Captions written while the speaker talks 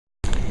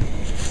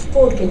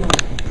行機の起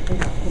こ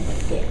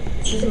って、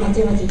そして松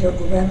山市上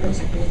空500を炸裂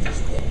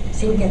して、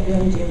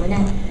1945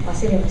年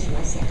忘れもし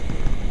ません。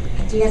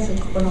8月9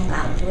日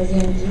午前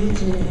11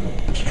時に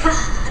ピカー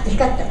ッと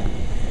光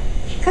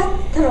っ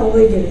たのを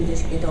覚えてるんで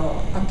すけど、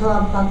あと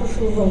は爆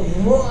風を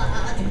うわ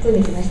ーって吹き込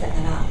んできましたか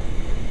ら、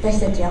私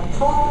たちは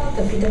ポーン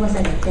と吹き飛ばさ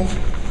れて、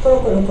コロ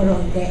コロ転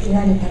んで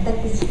岩に叩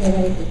きつけら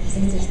れて気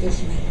絶して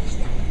しまいまし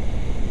た。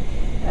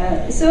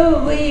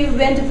So we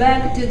went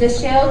back to the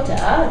shelter.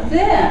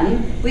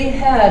 Then we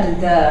heard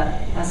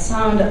the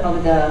sound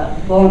of the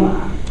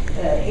bomber.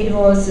 It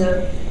was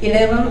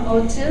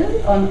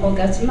 11:02 on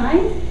August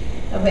 9th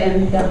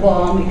when the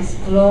bomb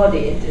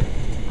exploded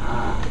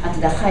at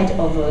the height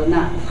of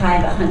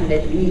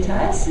 500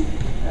 meters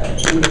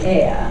in the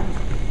air.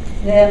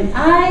 Then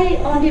I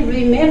only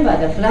remember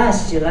the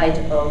flashlight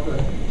of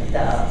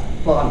the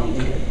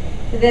bombing.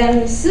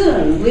 Then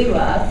soon we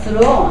were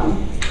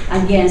thrown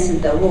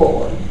against the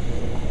wall.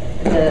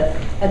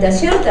 The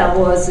shelter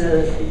was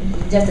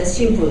just a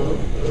simple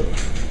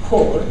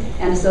hole,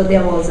 and so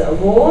there was a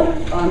wall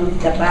on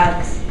the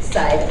back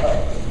side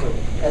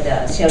of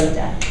the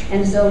shelter.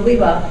 And so we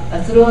were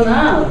thrown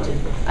out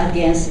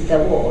against the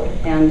wall,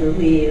 and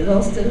we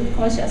lost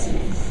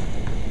consciousness.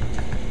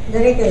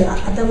 誰かが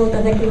頭を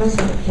叩きます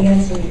と気が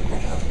ついた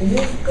らびっ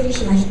くり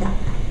しました。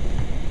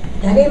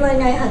誰もい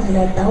ないはず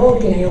だった大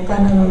きな横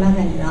穴の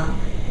中には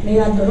目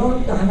がドロ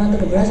ンと鼻のと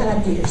こぶら下がっ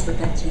ている人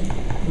たち、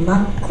真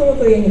っ黒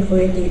く上に増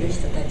えている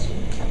人たち、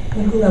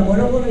肉がボ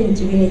ロボロに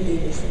ちぎれてい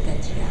る人た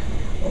ちが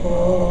「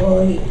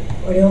おーい、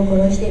俺を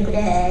殺してくれ」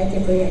って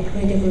声が聞こ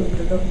えてくる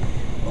と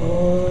「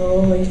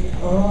おーい、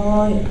お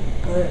ーい、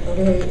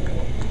俺を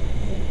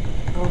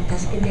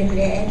助けてく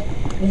れ」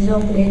水を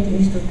くれとい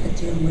う人た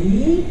ちがもう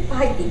いっ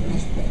ぱい入っていま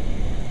して、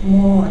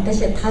もう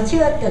私は立ち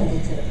上がったん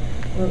です。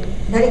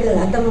誰か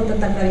が頭を叩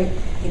かれて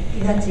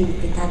気がつい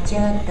て立ち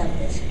上がったん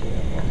ですけども、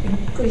び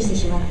っくりして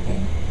しまって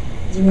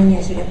地面に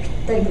足がぴっ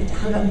たりくっついて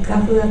歯が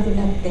ガクガクに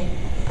なって、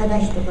ただ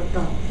一言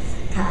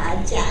「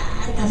母ちゃ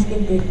ん助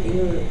けて」って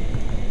いう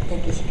だ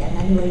けしか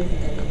何も言うこ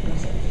とができま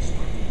せんでし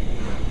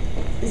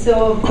た。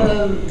So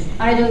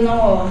I don't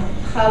know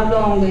how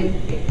long it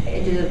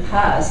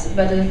passed,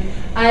 but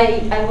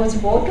I was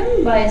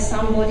woken by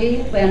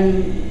somebody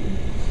when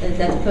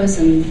that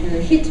person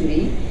hit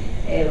me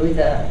with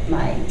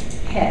my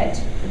head.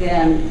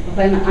 Then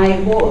when I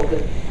woke,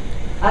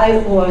 I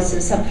was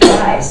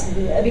surprised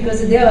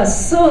because there are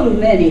so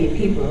many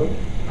people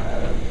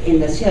in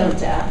the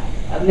shelter.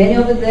 Many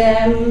of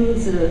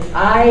them's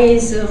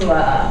eyes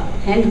were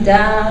hanged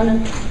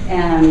down,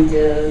 and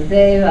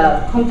they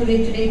were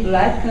completely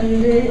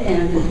blackened,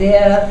 and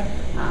their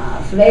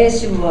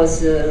flesh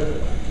was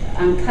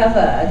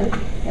uncovered,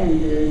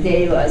 and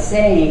they were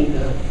saying,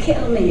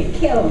 "Kill me,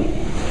 kill me."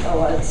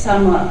 Or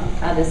some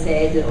other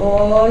said,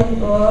 "Oh,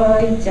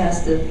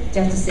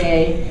 just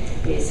say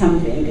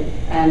something."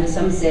 And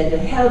some said,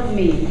 "Help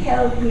me,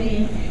 help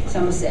me."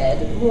 Some said,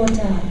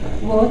 "Water,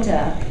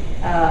 water."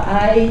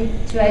 I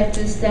tried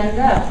to stand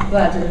up,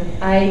 but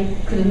I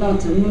could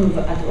not move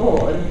at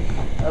all.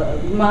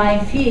 My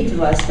feet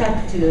were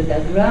stuck to the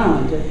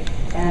ground,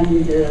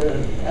 and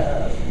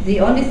the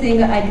only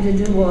thing I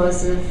could do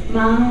was,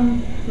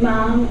 "Mom,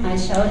 Mom," I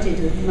shouted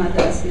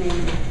mother's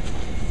name.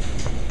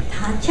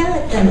 立ち上が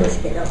ったんです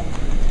けど、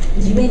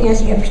地面に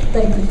足がぴった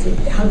りくっつい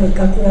て歯が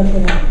ガクガク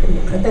になって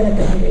もうガタガ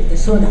タ震えて、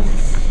そうだ、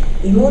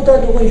妹は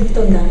どこに吹き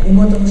飛んだの、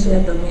妹の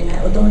姿も見え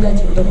ない、お友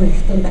達もどこに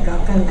吹き飛んだか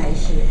分かんない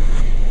し、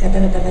ガタ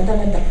ガタガタ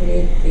ガタ震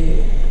えて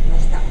いま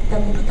した。多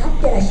分立っ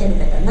てらっしゃる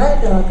方、な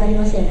ぜか分かり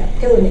ませんが、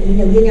手を、ね、みん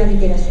な上に上げ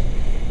ていらっし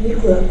ゃる。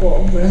肉が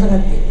こうぶら下がっ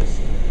ているんです。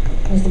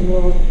そして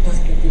もう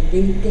助けてって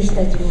言って、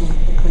下地も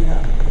こんな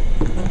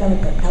バタバ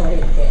タ倒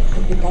れて、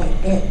吐き絶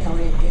えて倒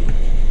れている。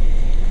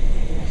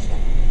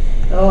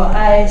So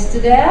I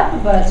stood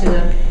up, but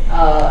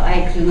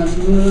I could not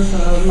move.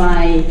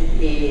 My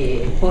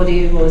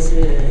body was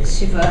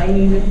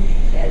shivering.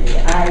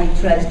 I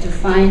tried to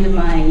find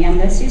my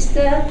younger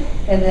sister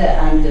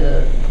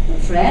and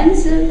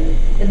friends.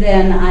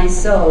 Then I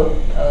saw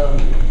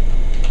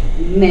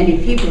many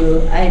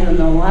people. I don't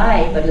know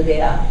why, but they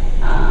are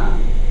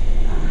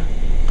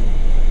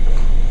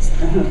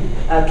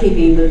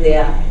keeping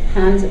their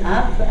hands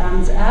up,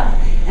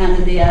 and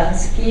their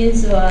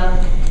skins were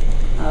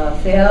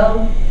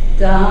fell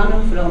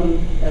down from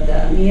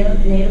the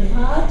nail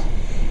part,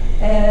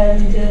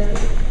 and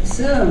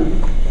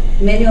soon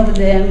many of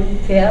them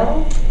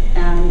fell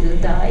and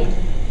died.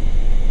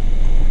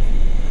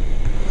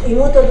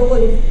 妹はどこ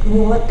に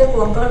もう全く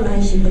分からな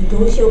いし、ど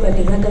うしようかっ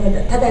てガタガ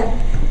タ、ただ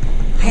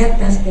早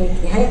く助けに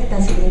来て早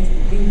く助けに来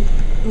てっ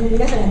てもう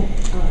皆さん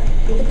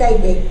行きたい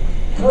で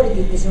倒れて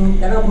いってしまっ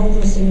たら、僕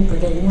の隅っこ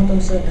で妹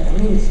の姿が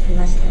目につき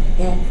ましたの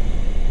で、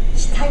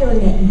死体を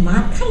ね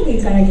またいで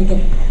いかなきゃいけな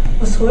い。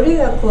それ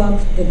が怖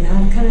くてな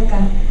かなか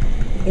い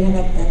けな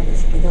かったんで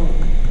すけど、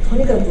と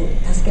にかく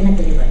助けな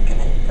ければいけ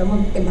ないと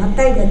思ってま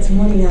たいだつ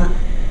もりが、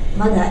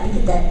まだ生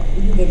きて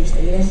る人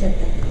いらっしゃっ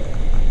たけ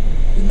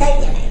ど、痛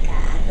いじゃないか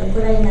と怒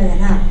られなが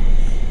ら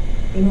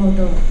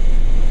妹を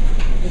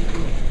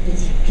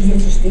気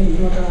絶している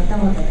妹の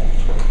頭を叩き、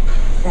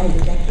2人で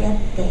抱き合っ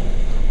て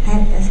早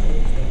く助けに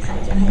来て、彼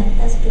女を早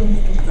く助けに来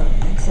てと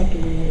泣く叫び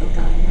に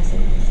他はありません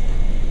でした。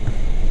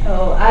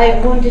Oh,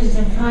 I wanted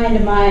to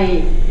find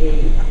my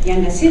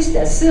younger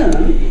sister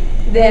soon.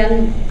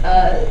 Then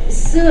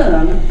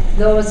soon,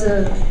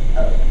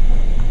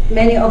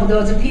 many of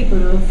those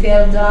people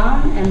fell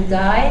down and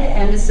died,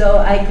 and so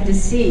I could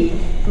see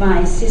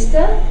my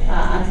sister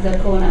at the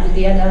corner, at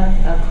the other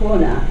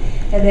corner.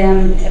 And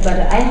then, but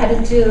I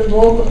had to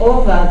walk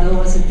over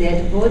those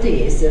dead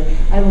bodies.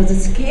 I was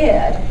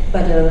scared,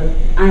 but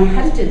I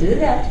had to do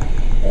that.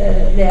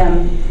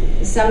 Then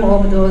some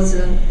of those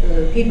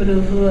people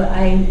who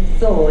I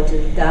thought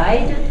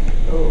died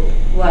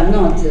were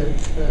not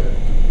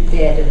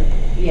dead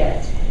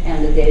yet,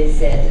 and they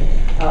said,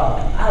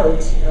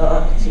 "Out!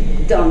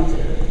 Don't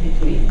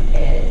hit me."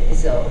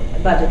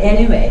 But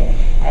anyway,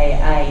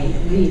 I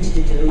reached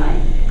to my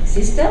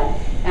sister,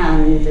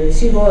 and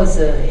she was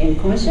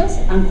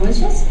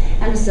unconscious,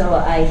 and so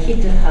I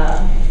hit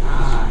her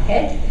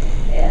head,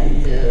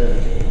 and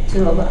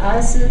two of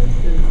us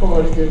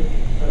called,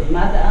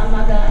 "Mother,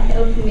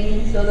 help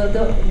me." So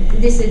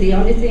this is the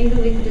only thing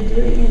we could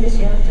do in the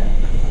shelter.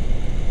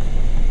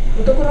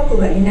 男の子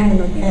がいない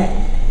ので、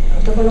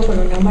男の子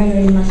の名前を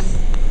言います。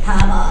タ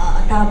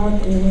ーボーっ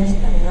て言いまし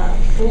たが、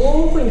ど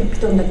こに吹き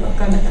飛んだか分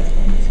からなかった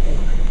んですけど、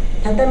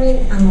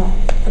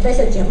私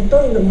たちはほ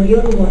とんども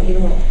夜も昼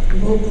も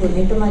防空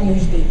寝泊まりを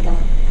していま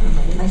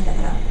した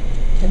から、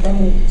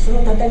そ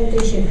の畳と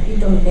一緒に吹き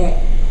飛んで、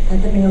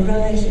畳の裏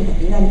返しになっ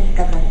て岩に引っ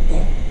かかっ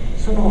て、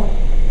その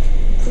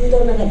空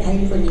洞の中に入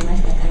り込んでいま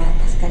したから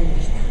助かりま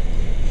した。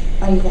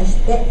引っ張り出し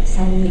て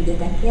3人で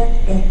抱き合っ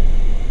て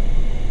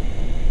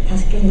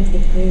助けに来て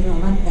くれるの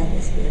を待ったん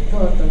ですけど、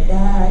とうとう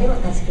誰も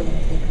助けに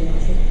来てくれま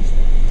せんでした。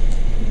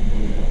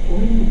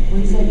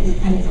そうです。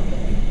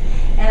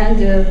And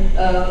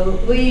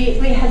we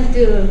had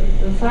to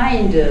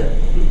find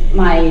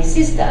my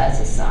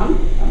sister's son,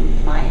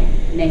 my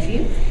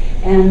nephew,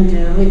 and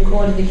we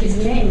called his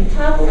name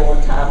Tabo,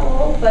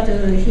 but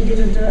he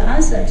didn't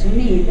answer to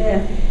me.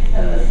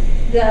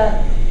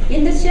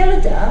 In the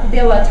shelter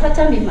there were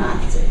tatami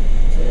mats.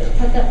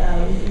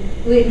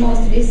 We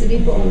mostly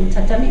sleep on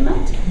tatami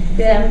mat.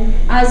 Then,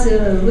 as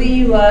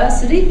we were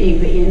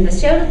sleeping in the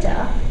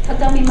shelter,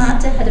 tatami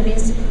mat had been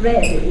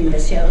spread in the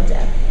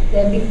shelter.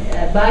 Then,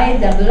 by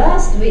the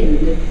blast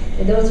wind,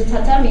 those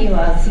tatami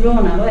were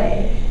thrown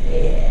away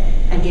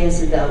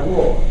against the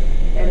wall.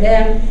 And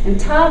then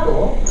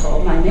Tabo,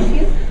 my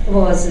nephew,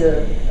 was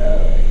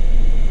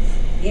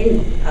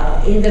in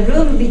the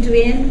room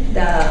between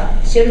the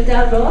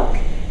shelter rock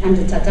and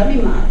the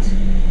tatami mat.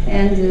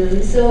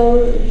 And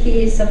so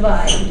he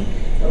survived.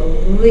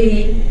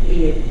 We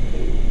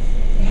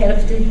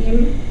helped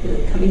him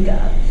coming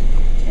up,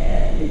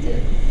 and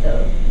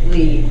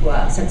we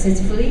were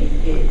successfully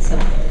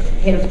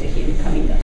helped him coming up.